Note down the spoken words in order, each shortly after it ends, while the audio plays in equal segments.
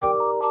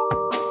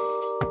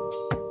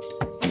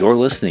You're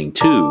listening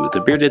to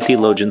the Bearded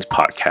Theologians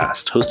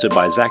podcast, hosted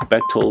by Zach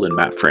Bechtold and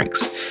Matt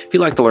Franks. If you'd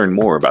like to learn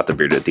more about the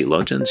Bearded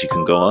Theologians, you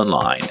can go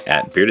online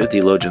at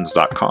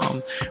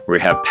beardedtheologians.com, where we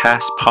have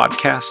past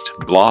podcasts,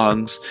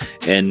 blogs,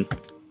 and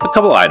a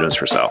couple items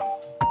for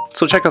sale.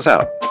 So check us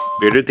out,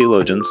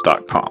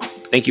 beardedtheologians.com.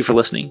 Thank you for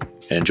listening,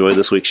 and enjoy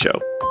this week's show.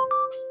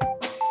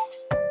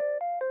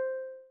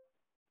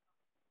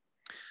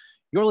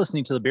 You're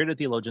listening to the Bearded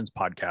Theologians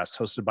podcast,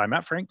 hosted by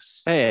Matt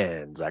Franks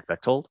and Zach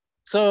Bechtold.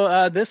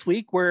 So this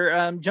week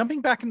we're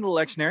jumping back into the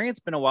lectionary. It's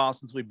been a while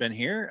since we've been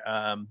here,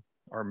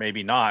 or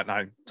maybe not.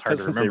 It's hard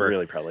to remember. It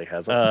really probably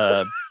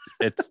hasn't.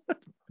 It's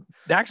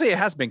actually it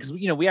has been, because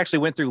we actually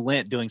went through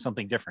Lent doing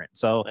something different.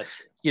 So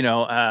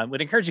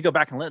would encourage you to go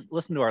back and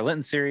listen to our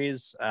Lenten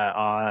series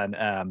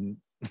on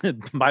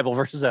Bible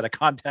verses out of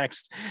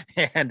context,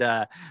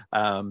 and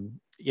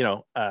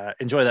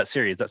enjoy that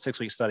series, that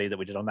 6-week study that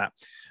we did on that.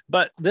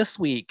 But this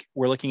week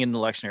we're looking in the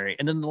lectionary,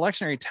 and in the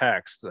lectionary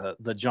text,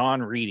 the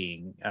John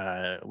reading,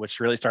 which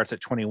really starts at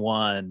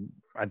 21,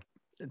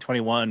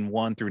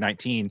 1 through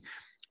 19,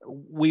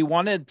 we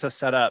wanted to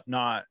set up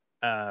not,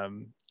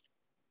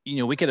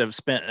 we could have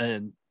spent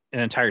an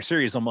entire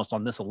series almost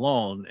on this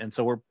alone. And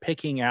so we're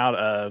picking out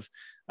of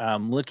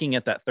looking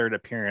at that third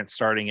appearance,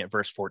 starting at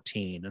verse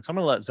 14. And so I'm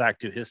going to let Zach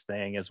do his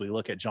thing as we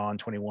look at John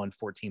 21,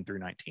 14 through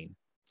 19.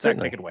 Zach,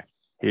 take it away.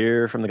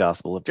 Here from the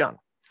Gospel of John.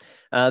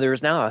 There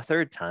was now a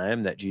third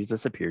time that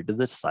Jesus appeared to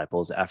the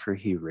disciples after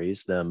he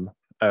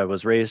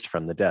was raised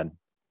from the dead.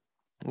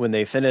 When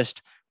they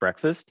finished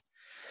breakfast,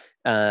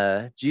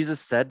 Jesus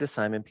said to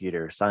Simon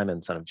Peter,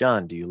 "Simon, son of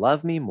John, do you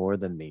love me more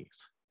than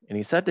these?" And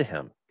he said to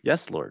him,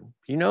 "Yes, Lord,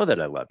 you know that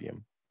I love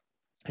you."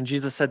 And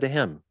Jesus said to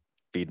him,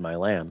 "Feed my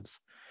lambs."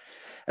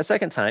 A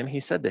second time he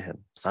said to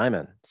him,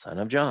 "Simon, son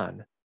of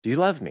John, do you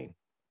love me?"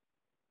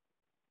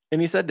 And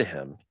he said to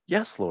him,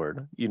 "Yes,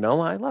 Lord, you know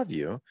I love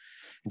you."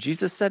 And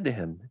Jesus said to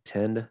him,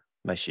 "Tend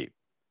my sheep."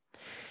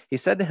 He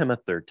said to him a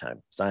third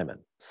time, "Simon,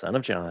 son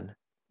of John,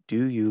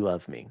 do you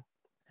love me?"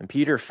 And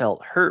Peter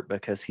felt hurt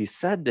because he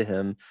said to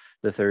him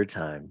the third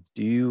time,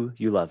 "Do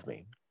you love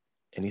me?"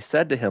 And he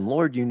said to him,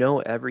 "Lord, you know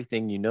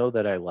everything. You know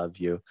that I love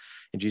you."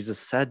 And Jesus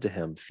said to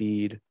him,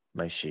 "Feed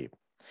my sheep.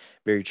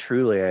 Very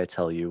truly, I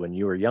tell you, when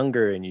you were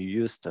younger and you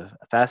used to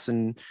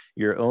fasten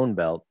your own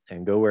belt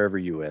and go wherever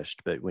you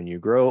wished, but when you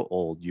grow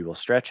old, you will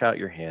stretch out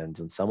your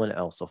hands and someone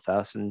else will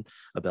fasten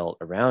a belt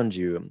around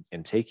you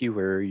and take you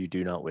where you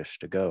do not wish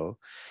to go."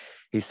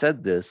 He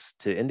said this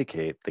to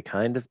indicate the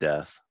kind of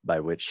death by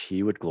which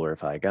he would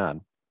glorify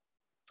God.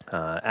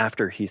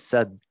 After he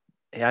said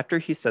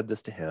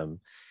this to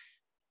him,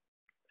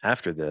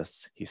 after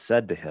this, he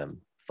said to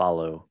him,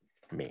 "Follow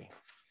me."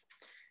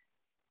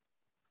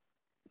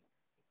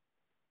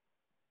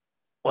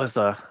 There's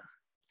a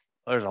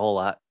whole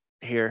lot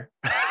here.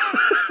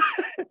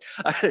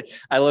 I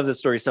love this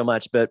story so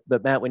much, but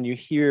Matt, when you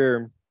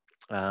hear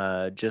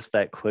just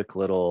that quick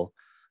little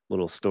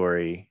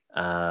story,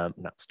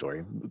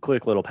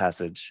 quick little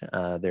passage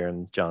there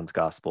in John's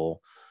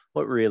Gospel,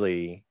 what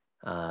really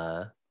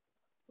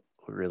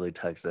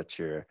tugs at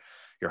your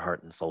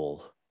heart and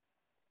soul?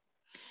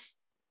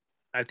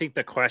 I think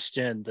the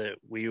question that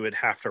we would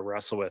have to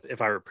wrestle with if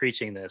I were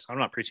preaching this, I'm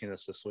not preaching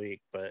this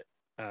week, but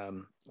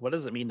what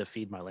does it mean to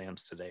feed my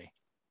lambs today?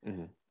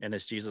 Mm-hmm. And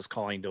is Jesus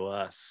calling to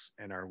us?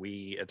 And are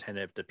we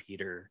attentive to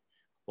Peter,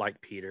 like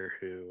Peter,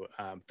 who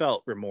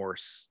felt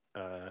remorse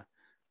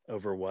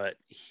over what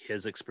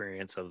his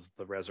experience of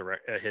the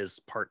his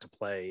part to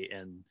play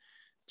in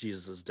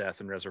Jesus's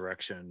death and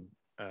resurrection,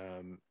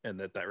 and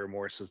that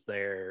remorse is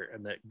there,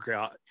 and that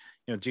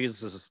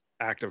Jesus's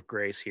act of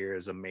grace here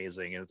is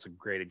amazing, and it's a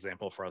great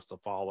example for us to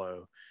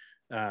follow.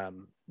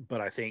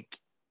 But I think,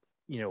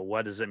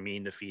 what does it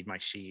mean to feed my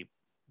sheep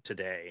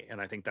today?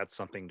 And I think that's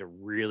something to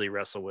really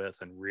wrestle with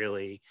and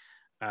really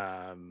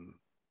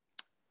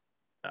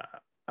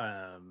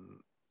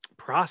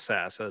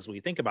process as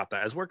we think about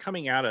that, as we're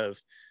coming out of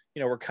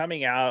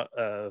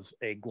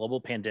a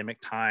global pandemic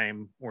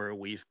time where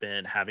we've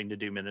been having to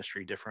do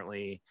ministry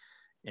differently.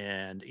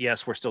 And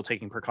yes, we're still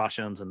taking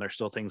precautions, and there's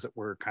still things that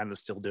we're kind of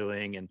still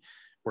doing, and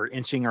we're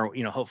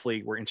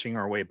hopefully we're inching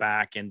our way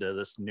back into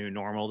this new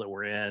normal that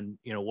we're in.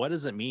 What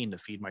does it mean to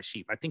feed my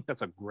sheep? I think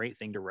that's a great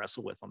thing to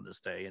wrestle with on this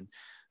day.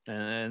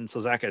 And so,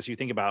 Zach, as you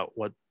think about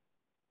what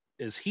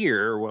is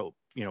here,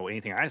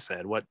 anything I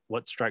said, what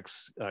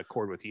strikes a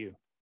chord with you?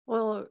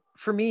 Well,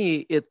 for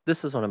me,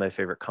 this is one of my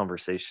favorite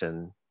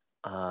conversations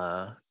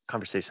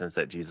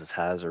that Jesus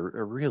has,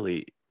 or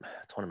really,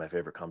 it's one of my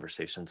favorite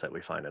conversations that we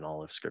find in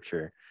all of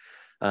Scripture.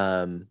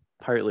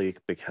 Partly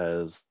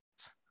because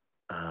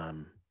I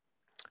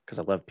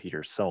love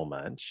Peter so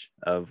much.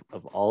 Of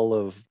all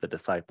of the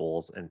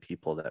disciples and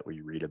people that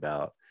we read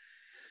about,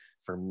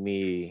 for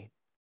me,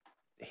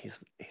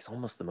 he's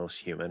almost the most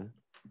human.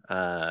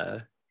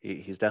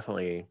 He's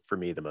definitely, for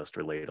me, the most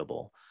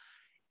relatable.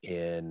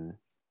 And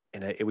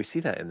we see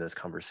that in this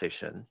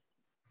conversation.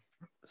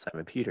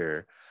 Simon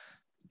Peter,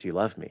 "Do you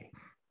love me?"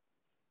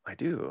 "I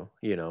do,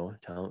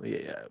 tell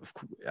me, yeah,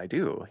 I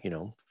do,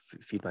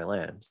 feed my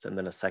lambs." And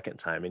then a second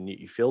time, and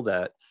you feel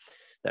that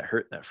that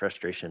hurt, that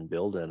frustration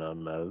build in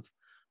them of,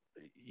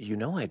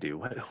 I do.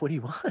 What do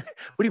you want? What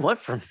do you want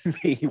from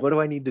me? What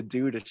do I need to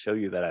do to show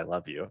you that I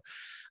love you?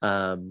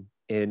 And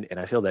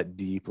I feel that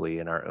deeply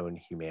in our own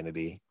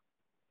humanity,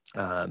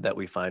 that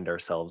we find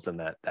ourselves in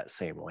that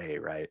same way,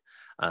 right?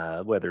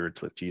 Whether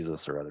it's with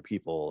Jesus or other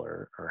people,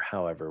 or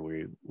however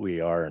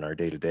we are in our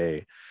day to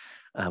day,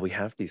 we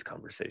have these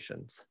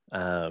conversations.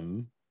 I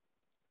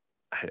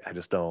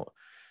just don't.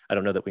 I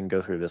don't know that we can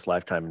go through this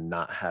lifetime and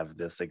not have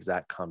this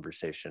exact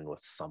conversation with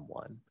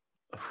someone,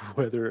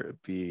 whether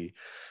it be,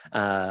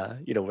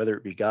 whether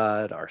it be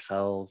God,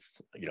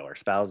 ourselves, our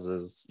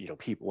spouses,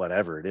 people,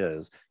 whatever it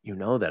is,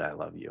 that I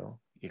love you.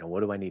 What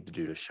do I need to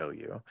do to show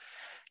you?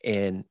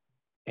 And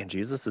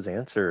Jesus's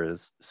answer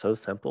is so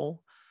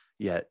simple,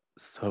 yet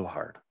so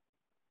hard.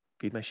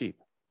 Feed my sheep,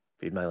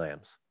 feed my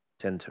lambs,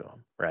 tend to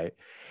them, right?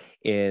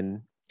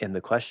 And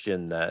the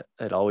question that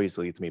it always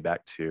leads me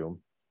back to,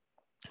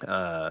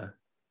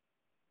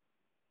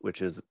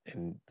 which is,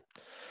 and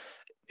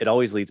it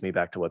always leads me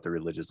back to what the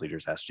religious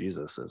leaders asked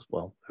Jesus is,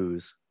 well, who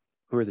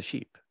are the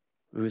sheep?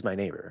 Who's my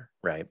neighbor,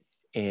 right?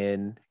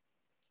 And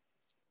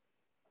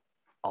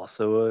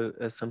also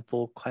a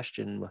simple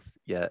question with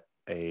yet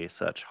a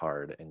such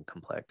hard and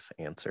complex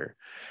answer,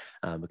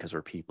 because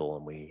we're people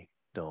and we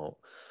don't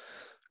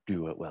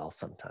do it well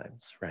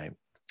sometimes, right?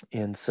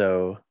 And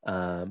so,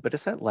 but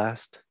it's that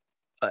last,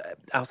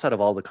 outside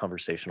of all the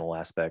conversational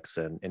aspects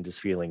and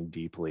just feeling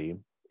deeply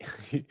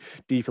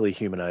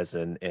humanized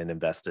and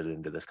invested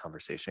into this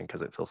conversation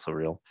because it feels so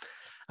real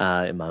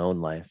in my own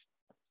life.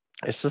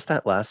 It's just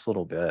that last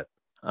little bit.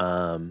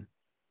 And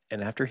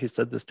after he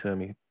said this to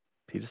him,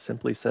 he just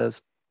simply says,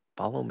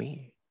 follow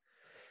me.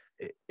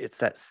 It's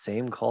that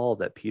same call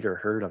that Peter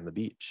heard on the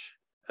beach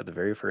at the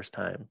very first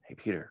time. Hey,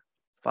 Peter,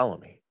 follow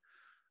me.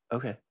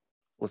 Okay,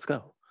 let's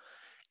go.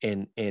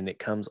 And it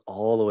comes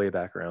all the way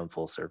back around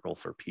full circle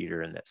for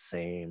Peter in that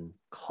same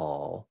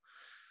call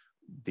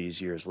these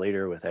years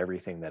later, with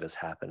everything that has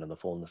happened in the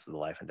fullness of the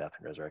life and death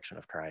and resurrection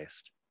of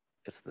Christ.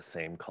 It's the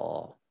same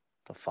call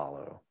to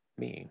follow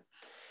me.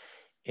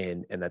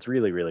 And that's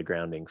really, really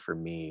grounding for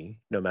me,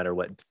 no matter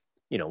what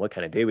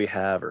kind of day we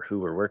have, or who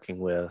we're working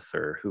with,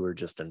 or who we're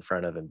just in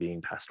front of and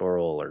being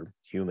pastoral or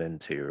human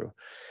to.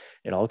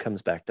 It all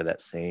comes back to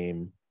that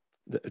same,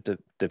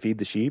 to feed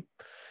the sheep,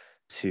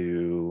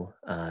 to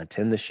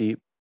tend the sheep,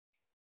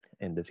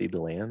 and to feed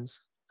the lambs.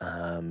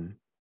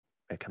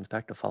 It comes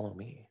back to follow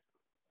me.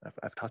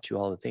 I've taught you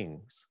all the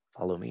things,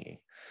 follow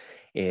me.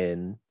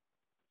 And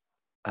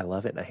I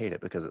love it and I hate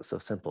it because it's so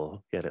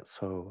simple, yet it's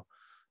so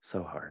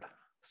hard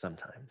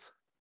sometimes.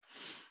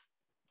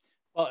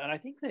 Well, and I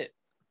think that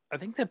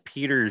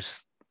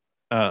Peter's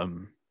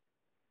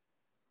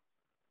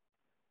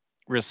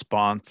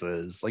response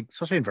is, like,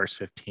 especially in verse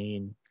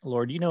 15,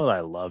 Lord, you know that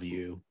I love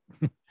you.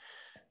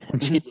 And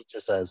Jesus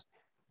just says,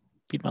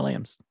 feed my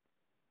lambs.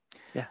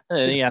 Yeah. And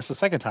then he asks the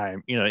second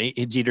time,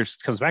 Jesus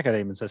comes back at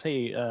him and says,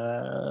 hey,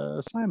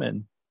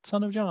 Simon,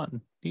 son of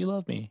John, do you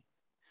love me?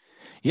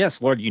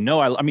 Yes, Lord,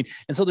 I mean,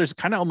 and so there's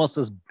kind of almost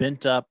this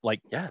bent up,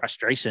 like,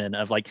 frustration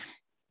of, like,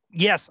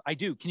 yes, I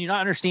do. Can you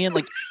not understand?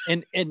 Like,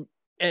 and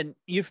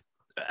you're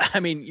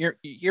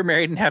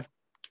married and have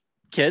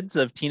kids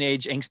of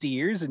teenage angsty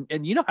years,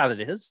 and you know how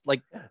that is.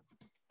 Like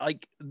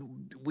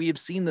we have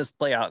seen this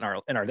play out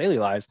in our daily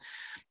lives.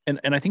 And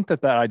I think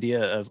that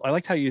idea of, I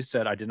liked how you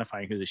said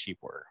identifying who the sheep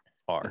are.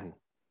 Mm-hmm.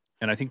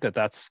 And I think that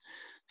that's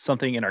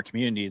something in our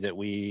community that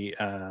we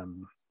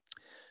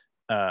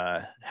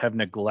have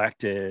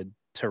neglected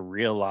to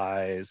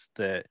realize,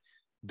 that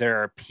there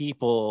are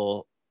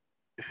people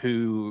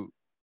who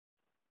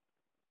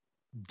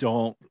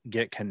don't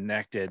get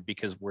connected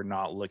because we're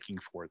not looking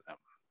for them.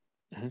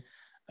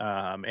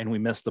 Mm-hmm. And we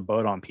miss the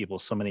boat on people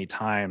so many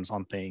times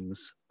on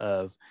things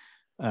of,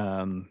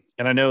 and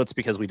I know it's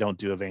because we don't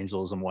do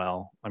evangelism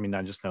well. I mean,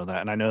 I just know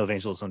that. And I know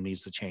evangelism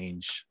needs to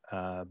change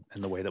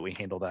in the way that we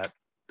handle that.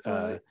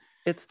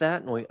 It's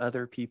that, and we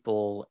other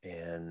people,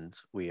 and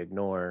we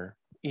ignore,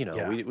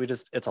 we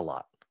just, it's a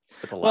lot.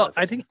 It's a lot. Well,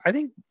 I think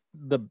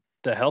the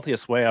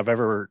healthiest way I've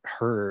ever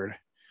heard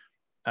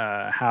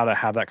how to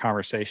have that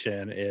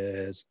conversation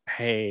is,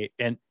 the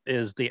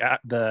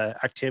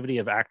activity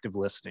of active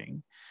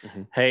listening.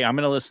 Mm-hmm. Hey, I'm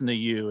going to listen to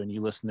you and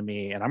you listen to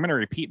me, and I'm going to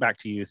repeat back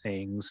to you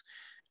things.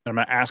 And I'm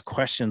going to ask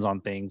questions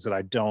on things that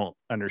I don't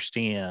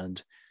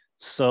understand,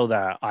 so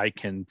that I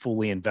can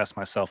fully invest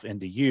myself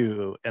into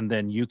you, and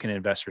then you can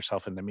invest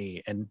yourself into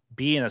me, and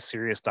be in a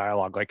serious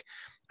dialogue. Like,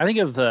 I think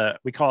of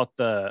we call it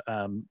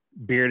the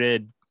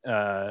bearded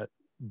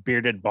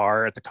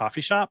bar at the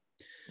coffee shop.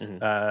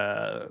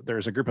 Mm-hmm.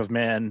 There's a group of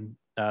men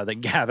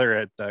that gather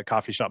at the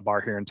coffee shop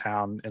bar here in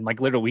town, and, like,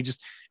 literally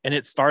and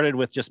it started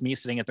with just me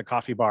sitting at the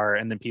coffee bar,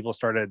 and then people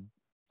started,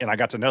 and I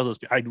got to know those.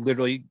 I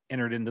literally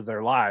entered into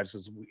their lives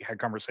as we had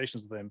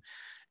conversations with them.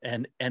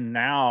 And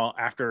now,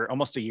 after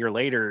almost a year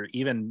later,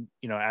 even,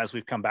 as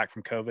we've come back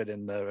from COVID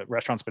and the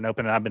restaurant's been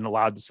open and I've been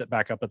allowed to sit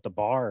back up at the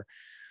bar,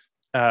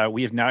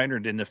 we have now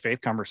entered into faith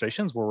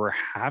conversations where we're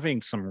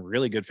having some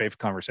really good faith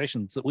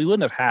conversations that we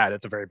wouldn't have had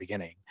at the very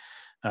beginning.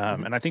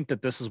 Mm-hmm. And I think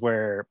that this is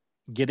where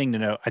getting to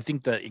know. I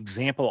think the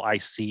example I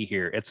see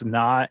here, it's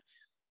not,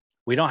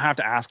 we don't have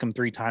to ask them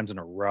 3 times in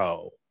a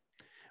row,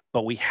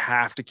 but we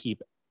have to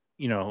keep,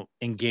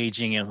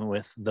 engaging in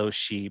with those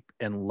sheep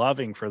and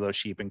loving for those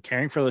sheep and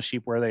caring for those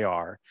sheep where they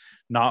are,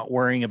 not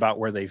worrying about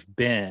where they've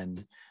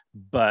been,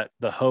 but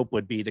the hope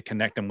would be to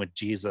connect them with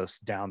Jesus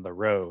down the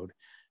road.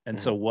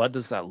 And so what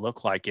does that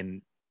look like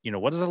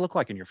what does it look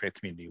like in your faith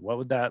community? What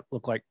would that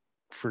look like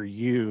for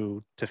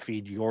you to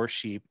feed your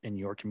sheep in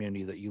your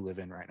community that you live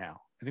in right now?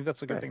 I think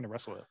that's a good thing to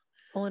wrestle with.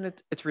 Well, and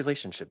it's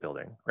relationship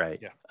building,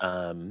 right? Yeah.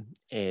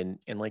 And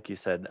like you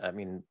said, I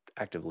mean,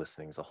 active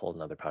listening is a whole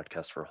nother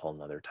podcast for a whole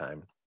nother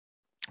time.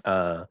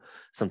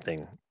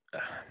 Something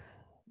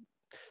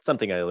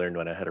I learned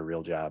when I had a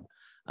real job,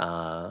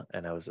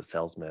 and I was a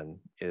salesman,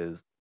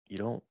 is you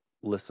don't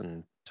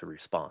listen to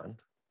respond.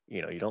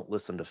 You don't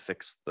listen to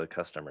fix the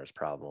customer's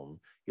problem.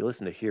 You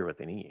listen to hear what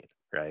they need,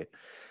 right?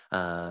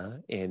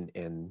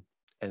 And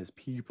as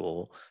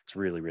people, it's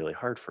really, really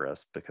hard for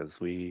us because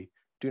we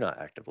do not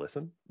active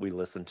listen. We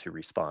listen to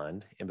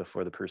respond, and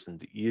before the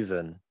person's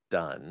even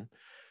done,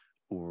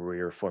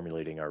 we're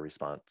formulating our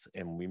response,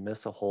 and we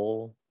miss a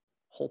whole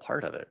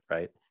part of it,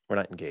 right? We're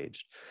not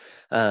engaged.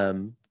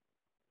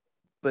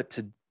 But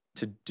to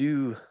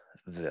do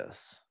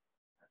this,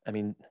 I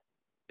mean,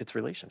 it's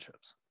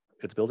relationships.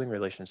 It's building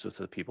relationships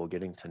with people,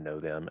 getting to know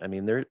them. I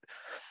mean,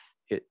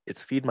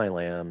 it's feed my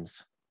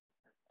lambs,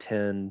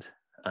 tend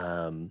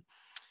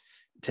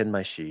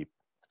my sheep,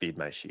 feed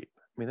my sheep.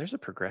 I mean, there's a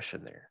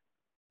progression there.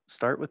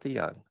 Start with the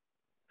young,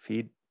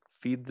 feed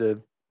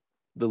the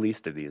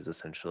least of these,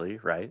 essentially,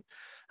 right?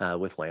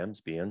 With lambs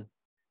being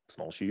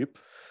small sheep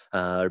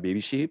or baby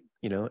sheep,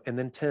 and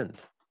then tend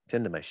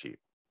to my sheep,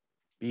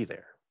 be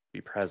there,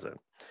 be present,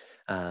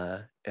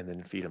 and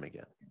then feed them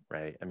again,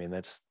 right? I mean,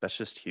 that's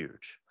just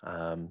huge.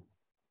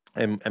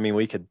 And I mean,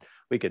 we could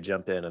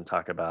jump in and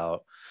talk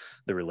about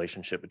the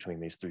relationship between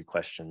these 3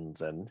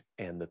 questions and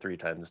the 3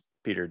 times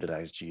Peter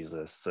denies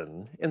Jesus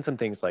and some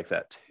things like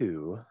that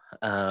too,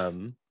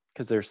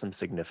 because there's some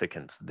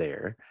significance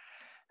there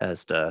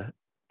as to,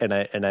 and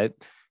I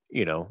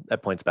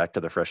that points back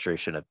to the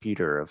frustration of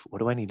Peter of, what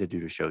do I need to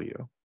do to show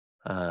you?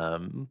 But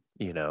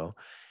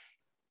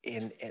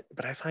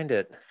I find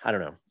it, I don't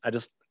know,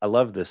 I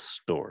love this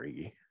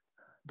story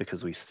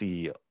because we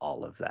see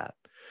all of that.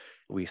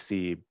 We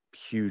see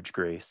huge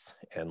grace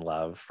and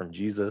love from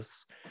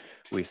Jesus.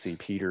 We see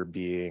Peter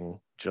being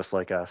just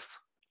like us,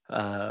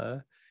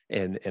 and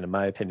in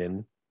my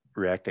opinion,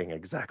 reacting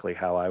exactly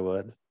how I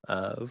would,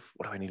 of,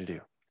 what do I need to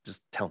do?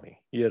 Just tell me,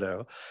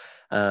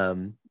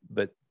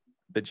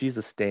 but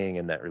Jesus staying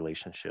in that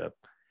relationship,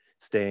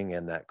 staying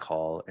in that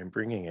call, and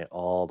bringing it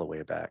all the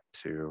way back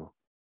to,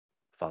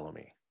 follow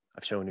me.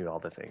 I've shown you all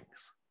the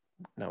things.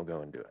 Now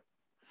go and do it.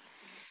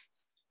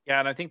 Yeah,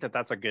 and I think that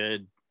that's a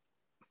good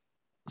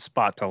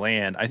spot to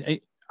land.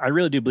 I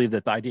really do believe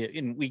that the idea,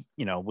 and we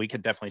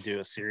could definitely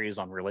do a series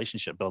on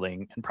relationship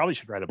building, and probably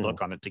should write a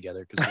book on it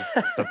together, because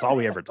that's all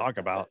we ever talk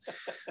about.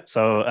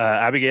 So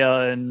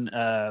Abigail and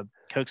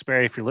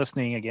Cokesbury, if you're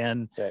listening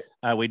again,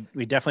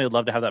 we definitely would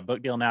love to have that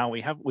book deal. Now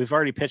we've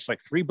already pitched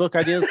like 3 book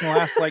ideas in the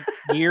last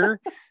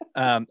year.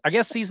 I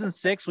guess season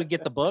 6 we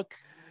get the book.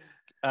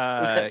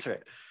 That's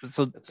right.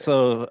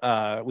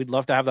 So we'd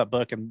love to have that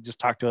book and just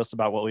talk to us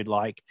about what we'd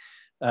like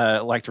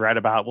to write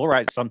about. We'll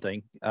write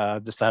something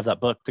just to have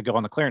that book to go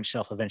on the clearance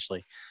shelf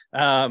eventually.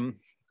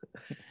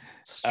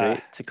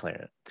 Straight to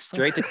clearance.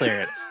 Straight to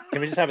clearance.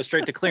 Can we just have a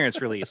straight to clearance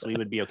release? We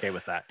would be okay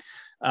with that.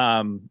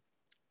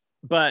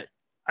 But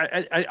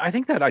I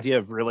think that idea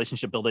of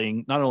relationship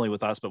building, not only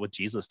with us, but with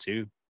Jesus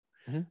too.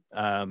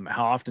 Mm-hmm.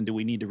 How often do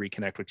we need to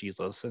reconnect with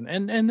Jesus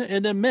and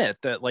admit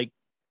that, like,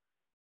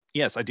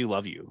 yes, I do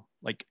love you.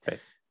 Like, right.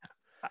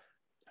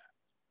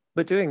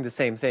 But doing the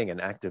same thing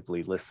and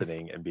actively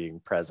listening and being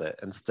present,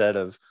 instead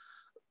of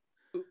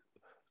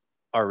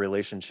our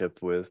relationship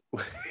with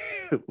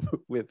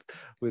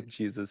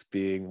Jesus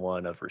being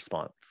one of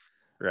response,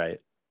 right?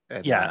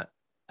 And not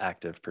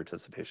active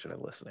participation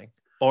and listening.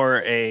 Or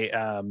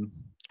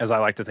as I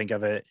like to think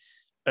of it,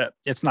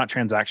 it's not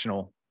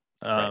transactional.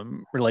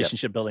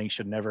 Relationship building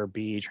should never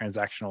be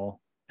transactional.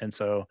 And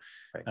so,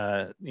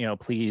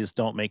 please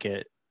don't make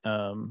it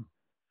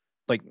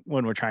like,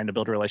 when we're trying to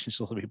build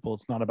relationships with people,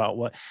 it's not about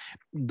what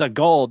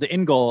the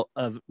end goal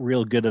of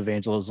real good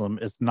evangelism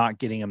is, not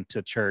getting them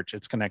to church.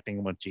 It's connecting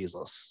them with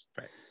Jesus.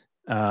 Right.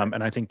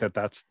 And I think that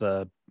that's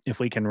if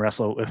we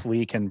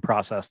can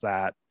process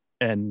that,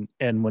 and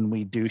when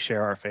we do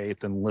share our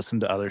faith and listen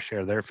to others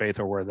share their faith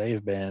or where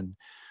they've been,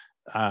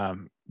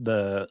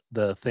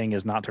 the thing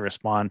is not to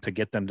respond to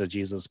get them to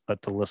Jesus,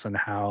 but to listen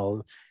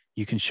how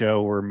you can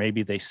show where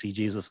maybe they see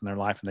Jesus in their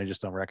life and they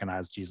just don't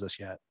recognize Jesus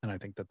yet. And I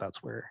think that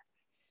that's where,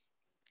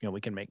 we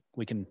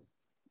can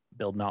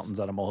build mountains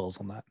out of molehills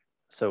on that.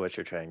 So what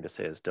you're trying to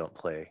say is, don't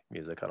play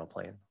music on a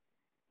plane.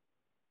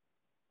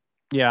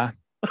 Yeah.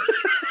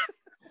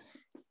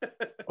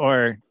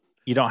 Or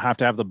you don't have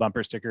to have the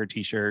bumper sticker,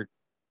 t-shirt,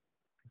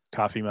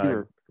 coffee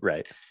mug.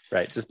 Right.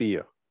 Just be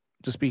you.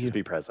 Just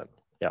be present.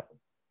 Yeah.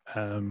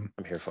 I'm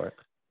here for it.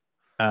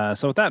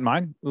 So with that in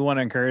mind, we want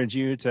to encourage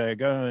you to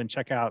go and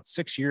check out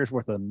 6 years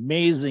worth of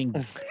amazing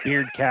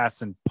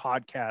Beardcast and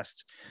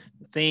podcast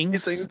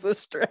things. It's a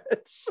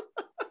stretch.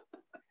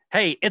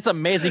 Hey, it's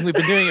amazing. We've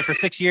been doing it for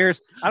 6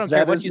 years. I don't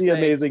care what you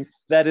say.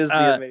 That is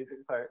the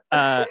amazing part.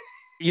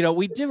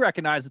 We did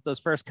recognize that those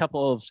first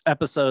couple of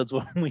episodes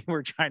when we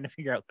were trying to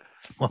figure out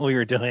what we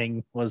were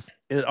doing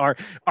are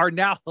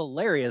now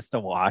hilarious to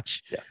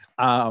watch. Yes.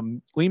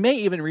 We may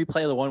even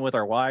replay the one with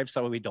our wives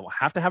so we don't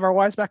have to have our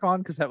wives back on,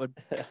 because that would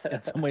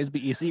in some ways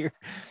be easier.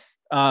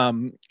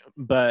 Connect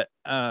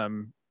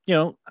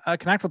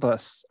with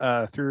us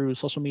through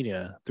social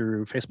media,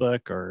 through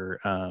Facebook or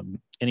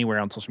anywhere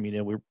on social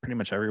media. We're pretty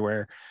much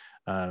everywhere.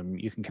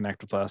 You can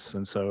connect with us.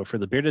 And so for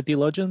the Bearded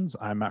Theologians,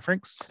 I'm Matt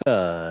Franks.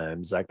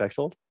 I'm Zach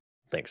Bechtold.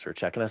 Thanks for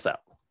checking us out.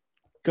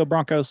 Go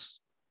Broncos.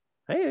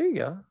 Hey, there you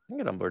go. I can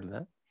get on board with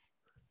that.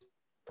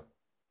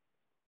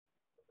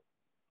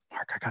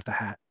 Mark, I got the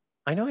hat.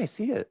 I know, I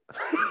see it.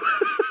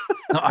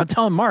 No, I'm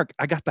telling Mark,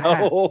 I got the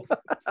hat. Oh.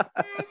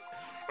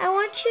 I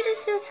want you to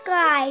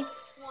subscribe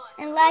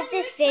and like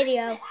this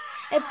video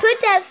and push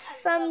that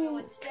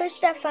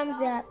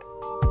thumbs up.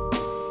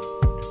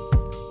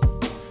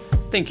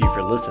 Thank you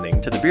for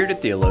listening to the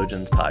Bearded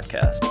Theologians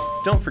podcast.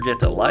 Don't forget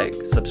to like,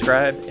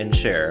 subscribe, and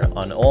share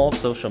on all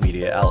social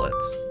media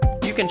outlets.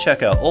 You can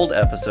check out old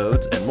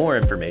episodes and more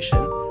information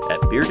at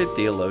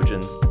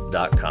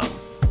beardedtheologians.com.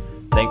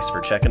 Thanks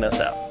for checking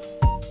us out.